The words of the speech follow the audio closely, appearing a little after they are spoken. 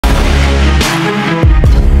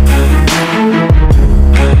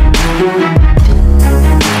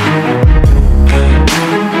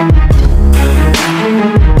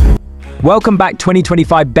Welcome back.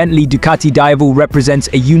 2025 Bentley Ducati Diavel represents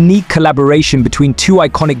a unique collaboration between two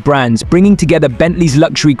iconic brands, bringing together Bentley's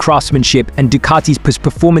luxury craftsmanship and Ducati's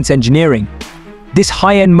performance engineering. This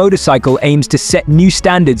high-end motorcycle aims to set new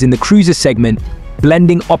standards in the cruiser segment,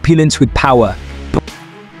 blending opulence with power.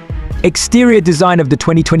 Exterior design of the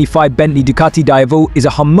 2025 Bentley Ducati Diavel is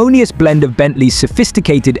a harmonious blend of Bentley's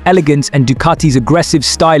sophisticated elegance and Ducati's aggressive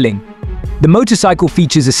styling. The motorcycle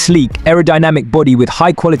features a sleek, aerodynamic body with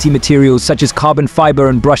high-quality materials such as carbon fiber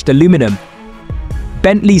and brushed aluminum.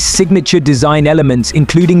 Bentley's signature design elements,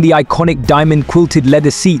 including the iconic diamond-quilted leather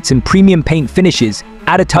seats and premium paint finishes,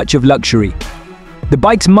 add a touch of luxury. The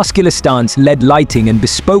bike's muscular stance, LED lighting, and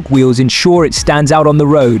bespoke wheels ensure it stands out on the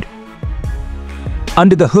road.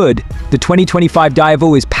 Under the hood, the 2025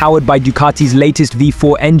 Diavel is powered by Ducati's latest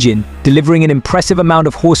V4 engine, delivering an impressive amount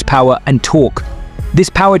of horsepower and torque. This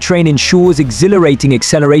powertrain ensures exhilarating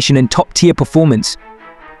acceleration and top-tier performance.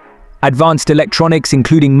 Advanced electronics,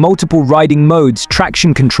 including multiple riding modes,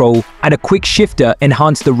 traction control, and a quick shifter,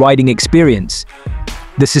 enhance the riding experience.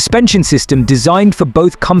 The suspension system, designed for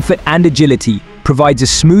both comfort and agility, provides a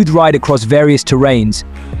smooth ride across various terrains.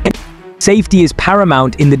 Safety is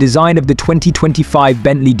paramount in the design of the 2025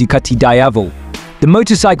 Bentley Ducati Diavel. The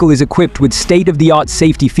motorcycle is equipped with state-of-the-art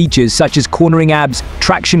safety features such as cornering ABS,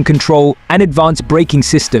 traction control, and advanced braking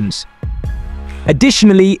systems.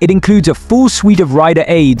 Additionally, it includes a full suite of rider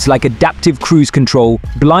aids like adaptive cruise control,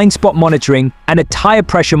 blind spot monitoring, and a tire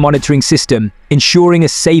pressure monitoring system, ensuring a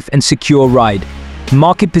safe and secure ride.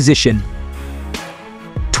 Market position.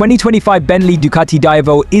 2025 Bentley Ducati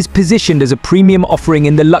Diavel is positioned as a premium offering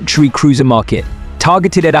in the luxury cruiser market.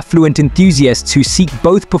 Targeted at affluent enthusiasts who seek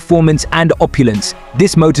both performance and opulence,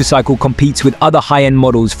 this motorcycle competes with other high-end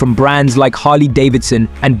models from brands like Harley-Davidson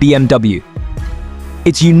and BMW.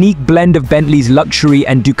 Its unique blend of Bentley's luxury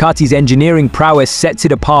and Ducati's engineering prowess sets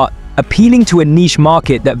it apart, appealing to a niche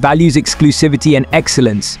market that values exclusivity and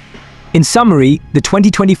excellence. In summary, the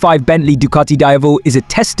 2025 Bentley Ducati Diavel is a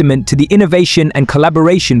testament to the innovation and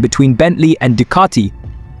collaboration between Bentley and Ducati.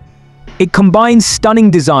 It combines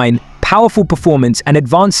stunning design, powerful performance, and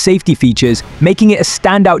advanced safety features, making it a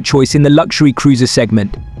standout choice in the luxury cruiser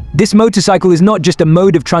segment. This motorcycle is not just a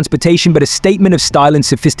mode of transportation but a statement of style and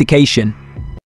sophistication.